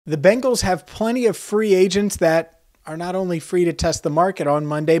The Bengals have plenty of free agents that are not only free to test the market on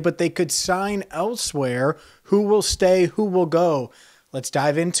Monday, but they could sign elsewhere. Who will stay? Who will go? Let's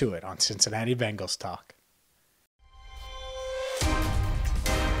dive into it on Cincinnati Bengals Talk.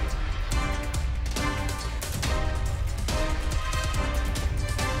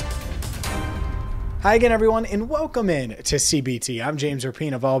 Hi again, everyone, and welcome in to CBT. I'm James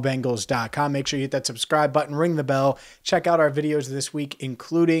Rapien of allbengals.com. Make sure you hit that subscribe button, ring the bell. Check out our videos this week,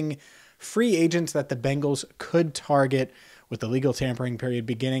 including free agents that the Bengals could target with the legal tampering period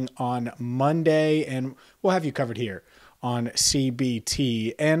beginning on Monday, and we'll have you covered here on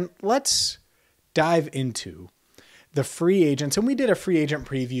CBT. And let's dive into the free agents. And we did a free agent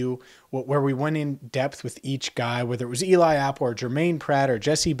preview where we went in depth with each guy, whether it was Eli Apple or Germaine, Pratt or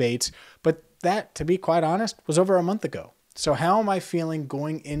Jessie Bates, but that, to be quite honest, was over a month ago. So how am I feeling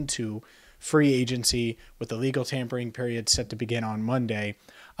going into free agency with the legal tampering period set to begin on Monday?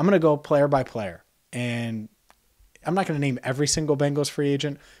 I'm going to go player by player. And I'm not going to name every single Bengals free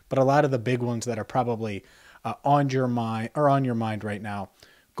agent, but a lot of the big ones that are probably on your mind right now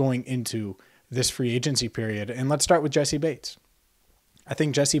going into this free agency period. And let's start with Jessie Bates. I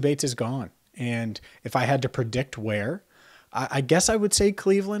think Jessie Bates is gone. And if I had to predict where, I guess I would say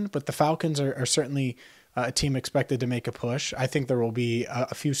Cleveland, but the Falcons are certainly a team expected to make a push. I think there will be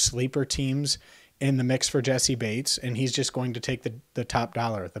a few sleeper teams in the mix for Jessie Bates, and he's just going to take the top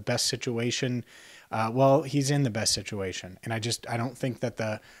dollar, the best situation. Well, he's in the best situation, and I don't think that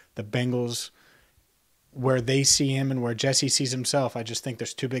the Bengals, where they see him and where Jessie sees himself, I just think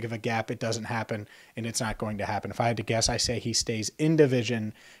there's too big of a gap. It doesn't happen, and it's not going to happen. If I had to guess, I say he stays in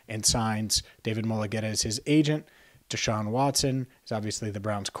division and signs David Mulugheta as his agent. Deshaun Watson is obviously the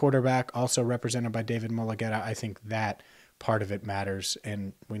Browns quarterback, also represented by David Mulugheta. I think that part of it matters,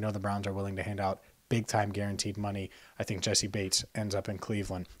 and we know the Browns are willing to hand out big-time guaranteed money. I think Jessie Bates ends up in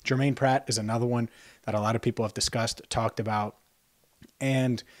Cleveland. Germaine Pratt is another one that a lot of people have discussed, talked about,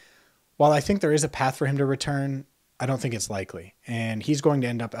 and while I think there is a path for him to return, I don't think it's likely, and he's going to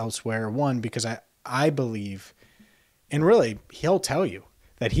end up elsewhere. One, because I believe, and really, he'll tell you,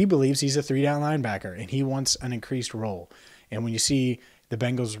 that he believes he's a three-down linebacker and he wants an increased role. And when you see the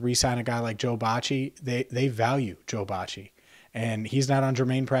Bengals re-sign a guy like Joe Bacci, they value Joe Bacci. And he's not on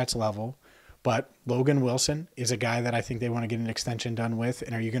Germaine Pratt's level, but Logan Wilson is a guy that I think they want to get an extension done with.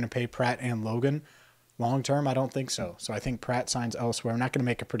 And are you going to pay Pratt and Logan long-term? I don't think so. So I think Pratt signs elsewhere. I'm not going to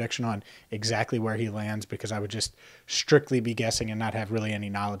make a prediction on exactly where he lands because I would just strictly be guessing and not have really any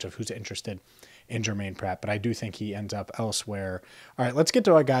knowledge of who's interested in Germaine Pratt, but I do think he ends up elsewhere. All right, let's get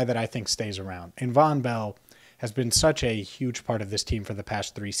to a guy that I think stays around. And Vonn Bell has been such a huge part of this team for the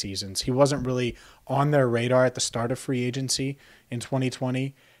past 3 seasons. He wasn't really on their radar at the start of free agency in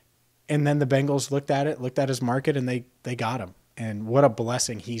 2020, and then the Bengals looked at his market, and they got him. And what a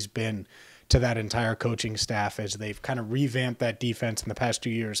blessing he's been to that entire coaching staff as they've kind of revamped that defense in the past 2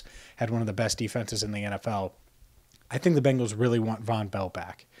 years, had one of the best defenses in the NFL. I think the Bengals really want Vonn Bell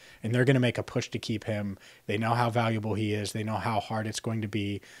back, and they're going to make a push to keep him. They know how valuable he is. They know how hard it's going to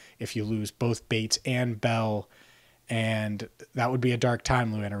be if you lose both Bates and Bell, and that would be a dark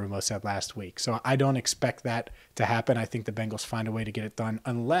time, Lou Anarumo said last week. So I don't expect that to happen. I think the Bengals find a way to get it done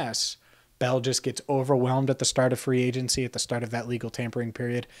unless Bell just gets overwhelmed at the start of free agency, at the start of that legal tampering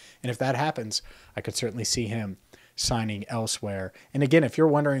period. And if that happens, I could certainly see him signing elsewhere. And again, if you're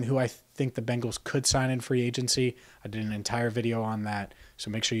wondering who I think the Bengals could sign in free agency, I did an entire video on that, so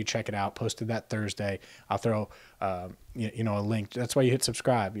make sure you check it out. Posted that Thursday. I'll throw a link. That's why you hit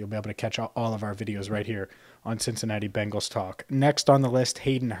subscribe. You'll be able to catch all of our videos right here on Cincinnati Bengals Talk. Next on the list,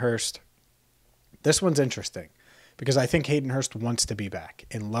 Hayden Hurst. This one's interesting because I think Hayden Hurst wants to be back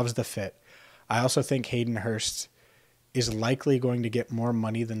and loves the fit. I also think Hayden Hurst is likely going to get more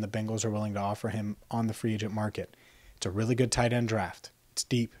money than the Bengals are willing to offer him on the free agent market. It's a really good tight end draft. It's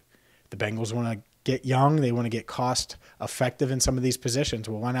deep. The Bengals want to get young. They want to get cost effective in some of these positions.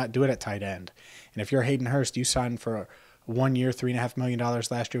 Well, why not do it at tight end? And if you're Hayden Hurst, you signed for 1 year, $3.5 million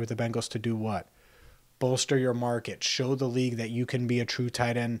last year with the Bengals to do what? Bolster your market. Show the league that you can be a true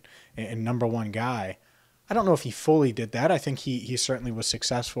tight end and number one guy. I don't know if he fully did that. I think he certainly was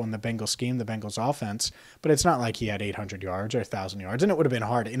successful in the Bengals scheme, the Bengals offense, but it's not like he had 800 yards or 1,000 yards, and it would have been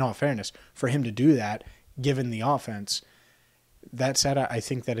hard, in all fairness, for him to do that given the offense. That said, I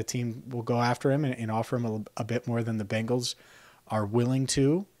think that a team will go after him and offer him a bit more than the Bengals are willing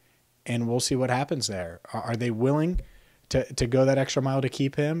to, and we'll see what happens there. Are they willing to go that extra mile to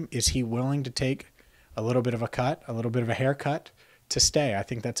keep him? Is he willing to take a little bit of a cut, a little bit of a haircut to stay? I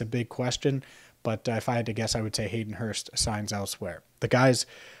think that's a big question. But if I had to guess, I would say Hayden Hurst signs elsewhere. The guys,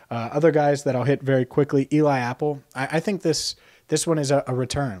 other guys that I'll hit very quickly, Eli Apple. I think this This one is a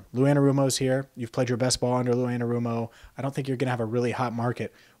return. Lou Anarumo's here. You've played your best ball under Lou Anarumo. I don't think you're going to have a really hot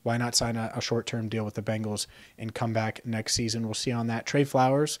market. Why not sign a short-term deal with the Bengals and come back next season? We'll see on that. Trey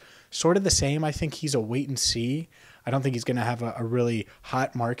Flowers, sort of the same. I think he's a wait and see. I don't think he's going to have a really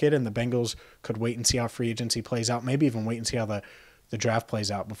hot market, and the Bengals could wait and see how free agency plays out, maybe even wait and see how the draft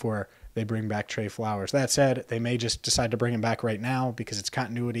plays out before they bring back Trey Flowers. That said, they may just decide to bring him back right now because it's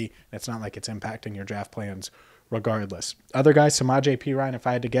continuity, and it's not like it's impacting your draft plans regardless. Other guys, Samaje Perine, if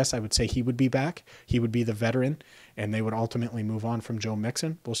I had to guess, I would say he would be back. He would be the veteran, and they would ultimately move on from Joe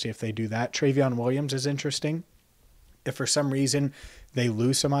Mixon. We'll see if they do that. Travion Williams is interesting. If for some reason they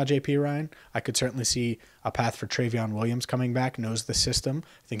lose Samaje Perine, I could certainly see a path for Travion Williams coming back, knows the system.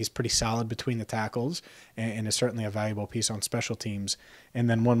 I think he's pretty solid between the tackles and is certainly a valuable piece on special teams. And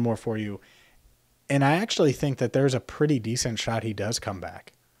then one more for you. And I actually think that there's a pretty decent shot he does come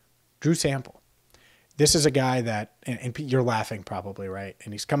back. Drew Sample. This is a guy that, and you're laughing probably, right?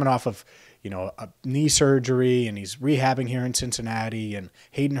 And he's coming off of, a knee surgery, and he's rehabbing here in Cincinnati, and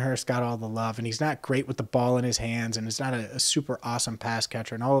Hayden Hurst got all the love, and he's not great with the ball in his hands, and he's not a super awesome pass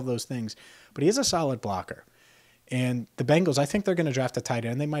catcher and all of those things, but he is a solid blocker. And the Bengals, I think they're going to draft a tight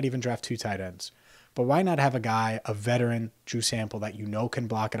end. They might even draft 2 tight ends. But why not have a guy, a veteran, Drew Sample, that can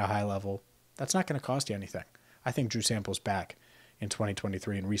block at a high level? That's not going to cost you anything. I think Drew Sample's back in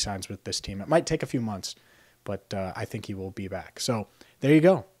 2023 and re-signs with this team. It might take a few months, but I think he will be back. So there you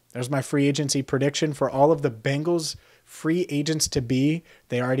go. There's my free agency prediction for all of the Bengals free agents to be.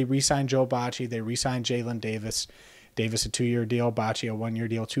 They already re-signed Joe Bacci. They re-signed Jalen Davis. Davis a 2-year deal, Bacci a 1-year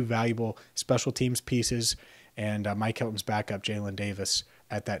deal, 2 valuable special teams pieces, and Mike Hilton's backup, Jalen Davis,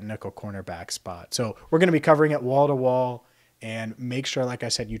 at that nickel cornerback spot. So we're going to be covering it wall to wall. And make sure, like I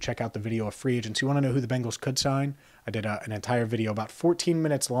said, you check out the video of free agents. You want to know who the Bengals could sign? I did an entire video, about 14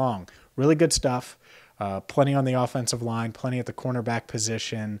 minutes long. Really good stuff. Plenty on the offensive line, plenty at the cornerback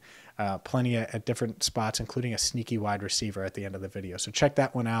position, plenty at different spots, including a sneaky wide receiver at the end of the video. So check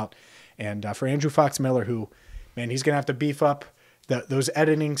that one out. And for Andrew Fox Miller, who, man, he's going to have to beef up those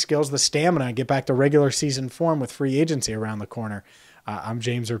editing skills, the stamina, and get back to regular season form with free agency around the corner. I'm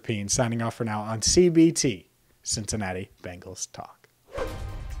James Rapien, signing off for now on CBT. Cincinnati Bengals Talk.